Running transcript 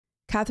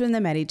Catherine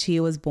de Medici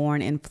was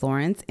born in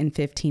Florence in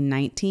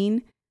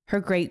 1519.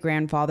 Her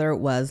great-grandfather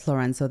was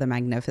Lorenzo the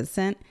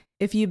Magnificent.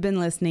 If you've been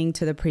listening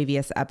to the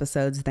previous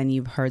episodes, then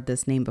you've heard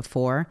this name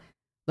before.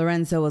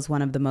 Lorenzo was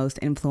one of the most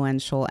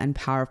influential and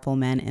powerful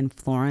men in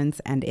Florence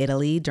and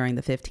Italy during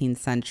the 15th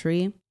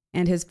century,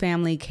 and his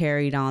family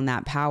carried on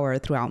that power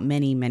throughout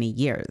many, many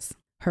years.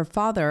 Her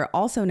father,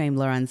 also named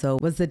Lorenzo,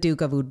 was the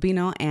Duke of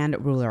Urbino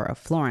and ruler of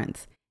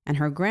Florence, and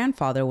her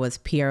grandfather was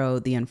Piero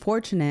the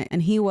Unfortunate,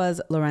 and he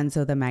was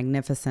Lorenzo the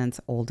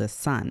Magnificent's oldest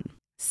son.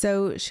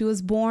 So she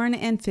was born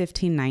in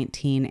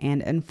 1519,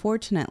 and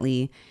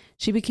unfortunately,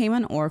 she became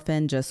an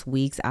orphan just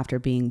weeks after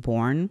being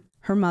born.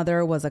 Her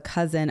mother was a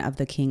cousin of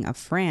the King of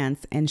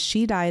France, and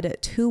she died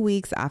 2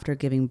 weeks after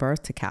giving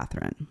birth to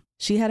Catherine.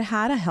 She had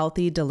had a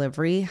healthy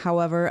delivery.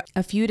 However,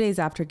 a few days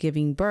after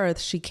giving birth,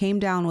 she came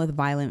down with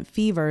violent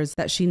fevers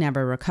that she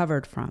never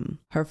recovered from.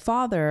 Her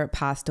father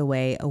passed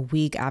away a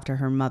week after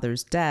her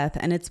mother's death,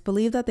 and it's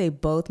believed that they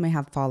both may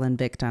have fallen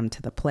victim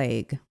to the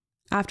plague.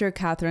 After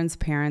Catherine's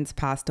parents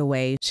passed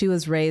away, she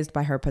was raised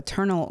by her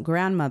paternal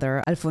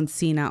grandmother,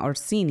 Alfonsina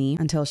Orsini,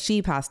 until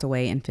she passed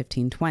away in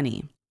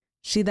 1520.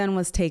 She then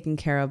was taken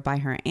care of by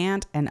her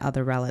aunt and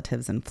other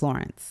relatives in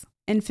Florence.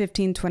 In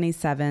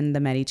 1527,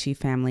 the Medici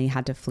family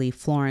had to flee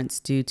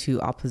Florence due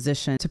to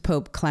opposition to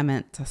Pope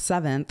Clement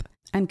VII,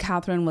 and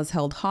Catherine was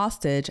held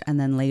hostage and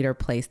then later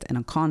placed in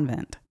a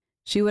convent.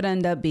 She would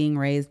end up being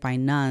raised by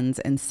nuns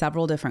in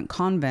several different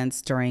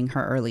convents during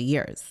her early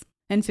years.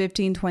 In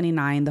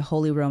 1529, the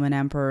Holy Roman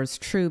Emperor's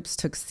troops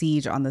took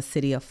siege on the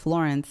city of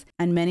Florence,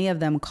 and many of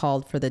them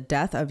called for the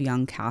death of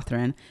young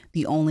Catherine,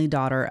 the only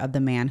daughter of the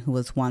man who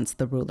was once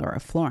the ruler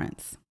of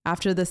Florence.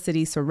 After the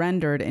city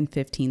surrendered in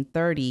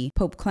 1530,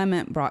 Pope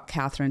Clement brought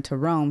Catherine to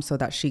Rome so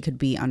that she could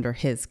be under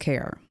his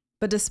care.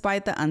 But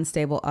despite the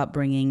unstable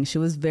upbringing, she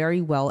was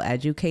very well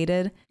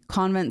educated.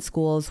 Convent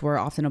schools were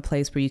often a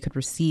place where you could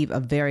receive a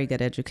very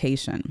good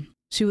education.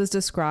 She was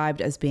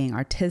described as being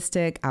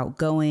artistic,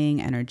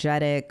 outgoing,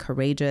 energetic,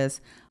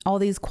 courageous, all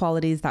these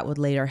qualities that would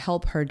later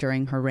help her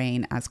during her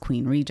reign as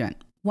Queen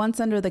Regent. Once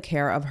under the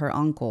care of her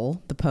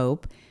uncle, the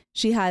Pope,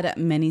 she had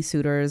many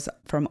suitors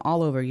from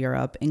all over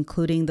Europe,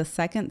 including the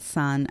second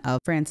son of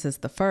Francis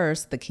I,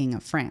 the King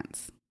of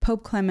France.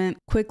 Pope Clement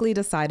quickly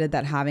decided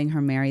that having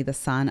her marry the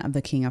son of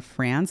the King of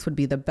France would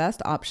be the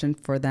best option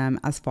for them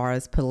as far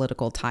as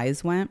political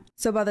ties went.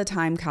 So by the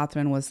time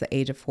Catherine was the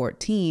age of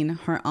 14,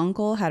 her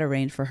uncle had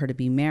arranged for her to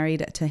be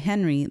married to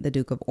Henry, the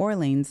Duke of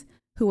Orleans,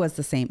 who was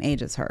the same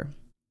age as her.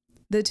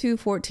 The two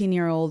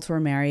 14-year-olds were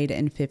married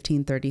in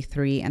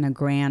 1533 in a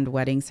grand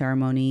wedding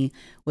ceremony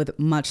with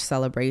much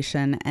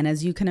celebration, and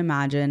as you can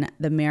imagine,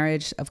 the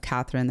marriage of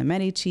Catherine de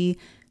Medici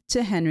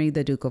to Henry,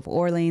 the Duke of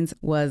Orleans,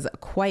 was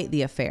quite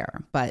the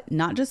affair. But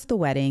not just the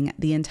wedding,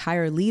 the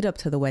entire lead up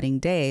to the wedding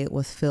day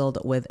was filled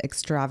with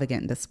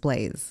extravagant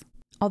displays.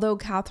 Although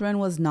Catherine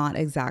was not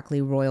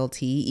exactly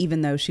royalty,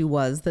 even though she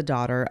was the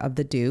daughter of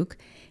the Duke,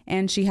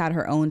 and she had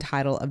her own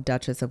title of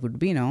Duchess of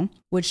Urbino,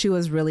 which she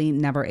was really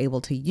never able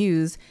to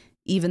use,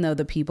 even though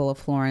the people of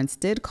Florence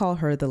did call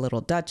her the Little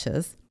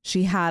Duchess,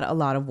 she had a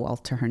lot of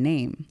wealth to her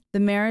name. The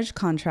marriage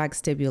contract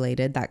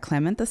stipulated that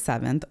Clement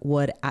VII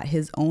would, at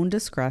his own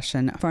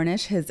discretion,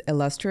 furnish his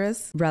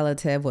illustrious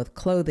relative with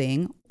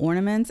clothing,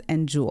 ornaments,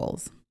 and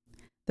jewels.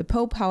 The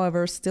Pope,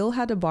 however, still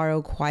had to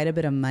borrow quite a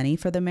bit of money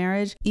for the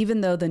marriage, even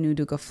though the new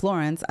Duke of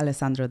Florence,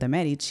 Alessandro de'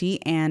 Medici,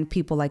 and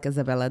people like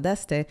Isabella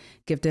d'Este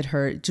gifted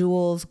her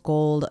jewels,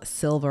 gold,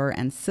 silver,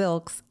 and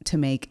silks to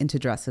make into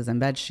dresses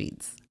and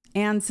bedsheets.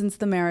 And since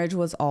the marriage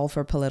was all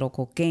for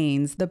political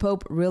gains, the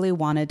Pope really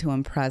wanted to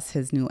impress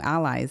his new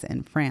allies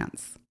in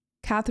France.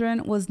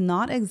 Catherine was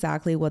not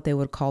exactly what they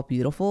would call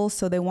beautiful,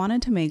 so they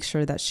wanted to make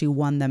sure that she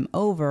won them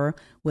over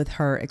with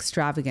her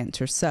extravagant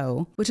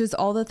trousseau, which is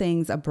all the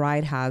things a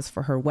bride has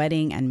for her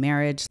wedding and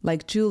marriage,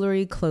 like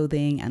jewelry,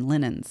 clothing, and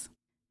linens.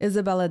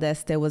 Isabella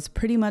d'Este was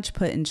pretty much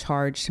put in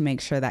charge to make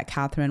sure that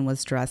Catherine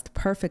was dressed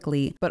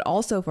perfectly, but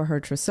also for her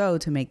trousseau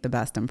to make the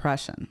best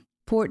impression.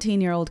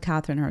 14-year-old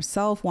Catherine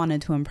herself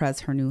wanted to impress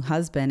her new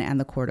husband and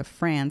the court of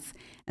France,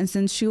 and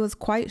since she was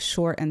quite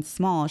short and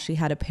small, she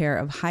had a pair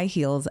of high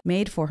heels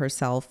made for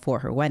herself for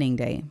her wedding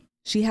day.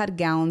 She had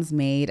gowns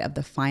made of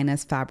the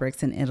finest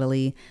fabrics in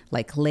Italy,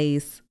 like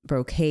lace,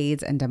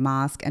 brocades, and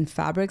damask, and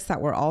fabrics that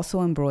were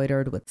also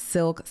embroidered with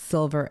silk,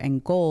 silver,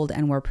 and gold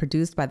and were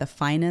produced by the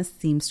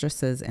finest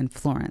seamstresses in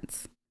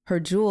Florence. Her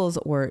jewels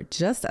were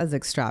just as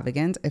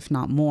extravagant, if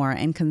not more,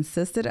 and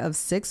consisted of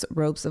 6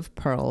 ropes of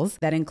pearls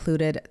that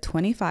included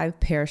 25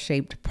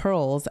 pear-shaped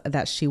pearls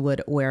that she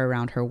would wear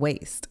around her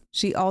waist.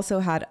 She also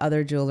had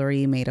other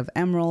jewelry made of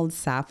emeralds,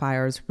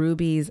 sapphires,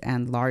 rubies,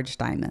 and large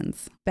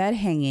diamonds. Bed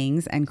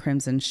hangings and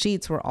crimson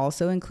sheets were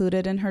also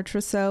included in her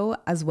trousseau,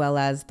 as well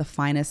as the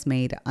finest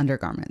made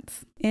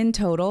undergarments. In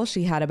total,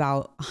 she had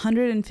about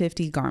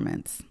 150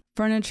 garments.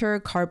 Furniture,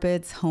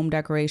 carpets, home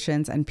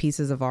decorations, and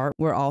pieces of art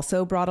were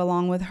also brought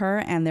along with her,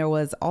 and there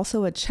was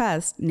also a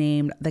chest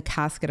named the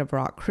Casket of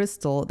Rock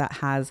Crystal that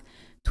has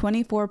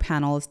 24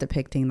 panels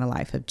depicting the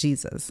life of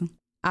Jesus.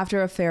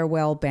 After a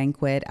farewell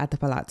banquet at the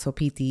Palazzo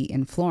Pitti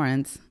in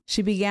Florence,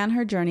 she began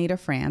her journey to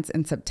France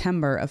in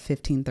September of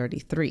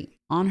 1533.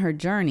 On her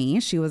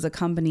journey, she was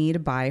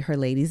accompanied by her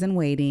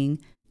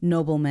ladies-in-waiting,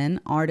 noblemen,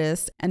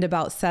 artists, and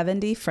about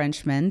 70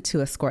 Frenchmen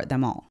to escort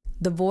them all.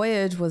 The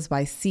voyage was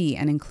by sea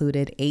and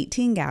included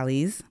 18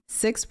 galleys,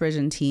 6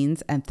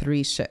 brigantines, and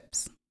 3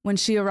 ships. When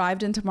she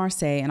arrived into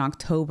Marseille in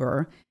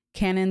October,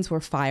 cannons were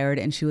fired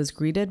and she was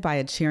greeted by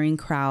a cheering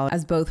crowd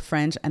as both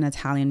French and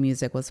Italian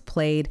music was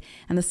played,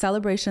 and the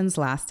celebrations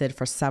lasted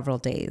for several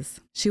days.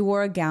 She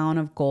wore a gown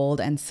of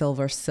gold and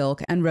silver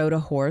silk and rode a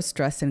horse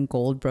dressed in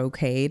gold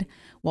brocade,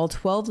 while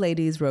 12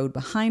 ladies rode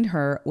behind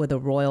her with a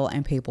royal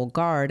and papal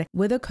guard,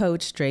 with a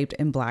coach draped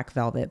in black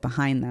velvet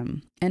behind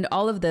them. And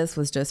all of this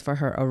was just for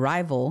her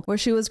arrival, where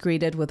she was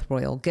greeted with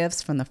royal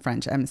gifts from the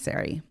French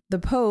emissary. The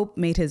Pope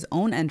made his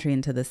own entry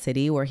into the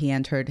city, where he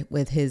entered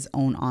with his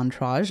own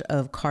entourage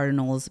of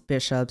cardinals,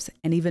 bishops,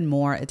 and even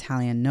more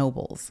Italian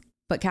nobles.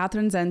 But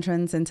Catherine's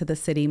entrance into the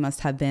city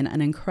must have been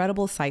an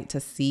incredible sight to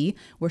see,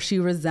 where she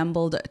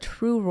resembled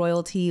true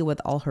royalty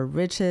with all her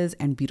riches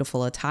and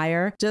beautiful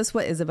attire, just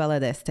what Isabella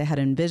d'Este had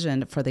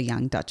envisioned for the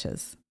young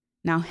Duchess.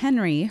 Now,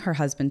 Henry, her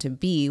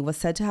husband-to-be, was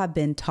said to have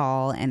been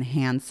tall and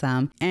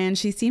handsome, and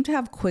she seemed to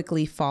have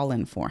quickly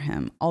fallen for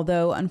him,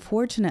 although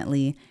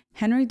unfortunately,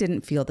 Henry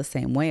didn't feel the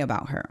same way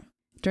about her.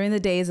 During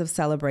the days of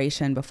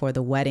celebration before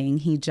the wedding,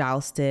 he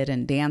jousted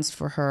and danced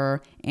for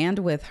her and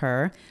with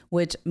her,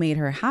 which made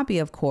her happy,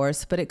 of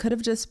course, but it could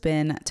have just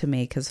been to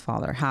make his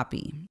father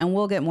happy. And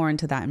we'll get more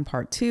into that in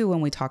part 2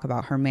 when we talk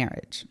about her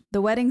marriage.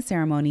 The wedding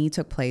ceremony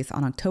took place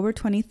on October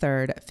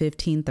 23rd,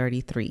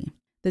 1533.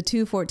 The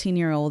two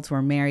 14-year-olds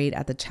were married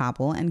at the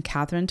chapel, and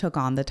Catherine took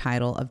on the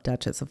title of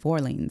Duchess of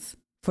Orleans.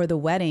 For the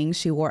wedding,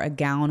 she wore a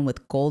gown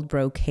with gold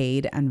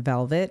brocade and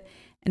velvet,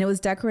 and it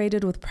was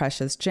decorated with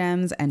precious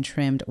gems and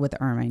trimmed with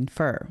ermine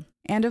fur.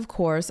 And of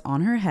course,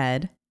 on her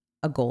head,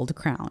 a gold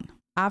crown.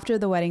 After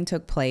the wedding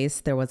took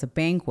place, there was a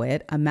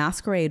banquet, a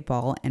masquerade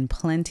ball, and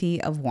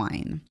plenty of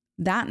wine.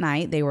 That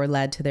night, they were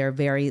led to their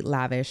very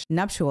lavish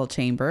nuptial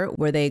chamber,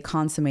 where they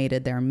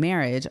consummated their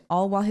marriage,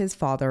 all while his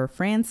father,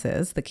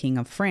 Francis, the King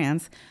of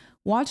France,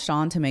 watched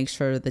on to make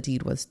sure the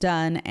deed was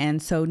done,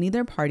 and so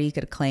neither party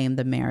could claim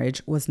the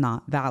marriage was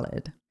not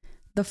valid.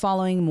 The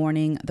following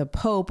morning, the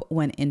Pope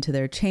went into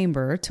their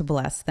chamber to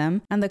bless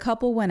them, and the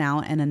couple went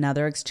out and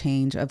another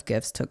exchange of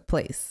gifts took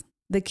place.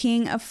 The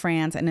King of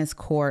France and his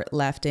court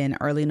left in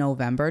early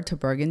November to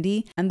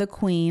Burgundy, and the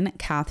Queen,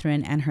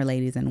 Catherine, and her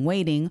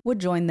ladies-in-waiting would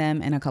join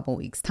them in a couple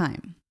weeks'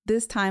 time.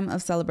 This time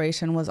of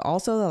celebration was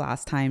also the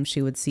last time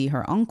she would see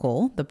her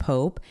uncle, the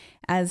Pope,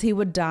 as he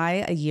would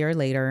die a year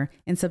later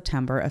in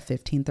September of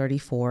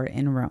 1534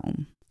 in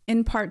Rome.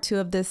 In part 2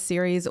 of this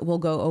series, we'll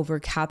go over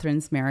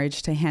Catherine's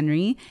marriage to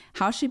Henry,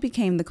 how she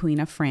became the Queen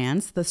of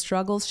France, the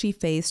struggles she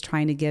faced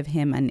trying to give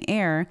him an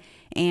heir,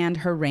 and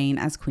her reign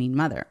as Queen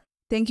Mother.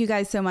 Thank you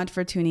guys so much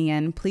for tuning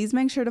in. Please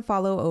make sure to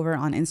follow over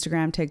on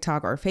Instagram,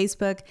 TikTok, or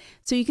Facebook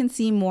so you can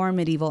see more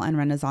medieval and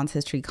Renaissance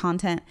history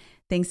content.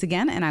 Thanks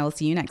again, and I will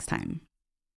see you next time.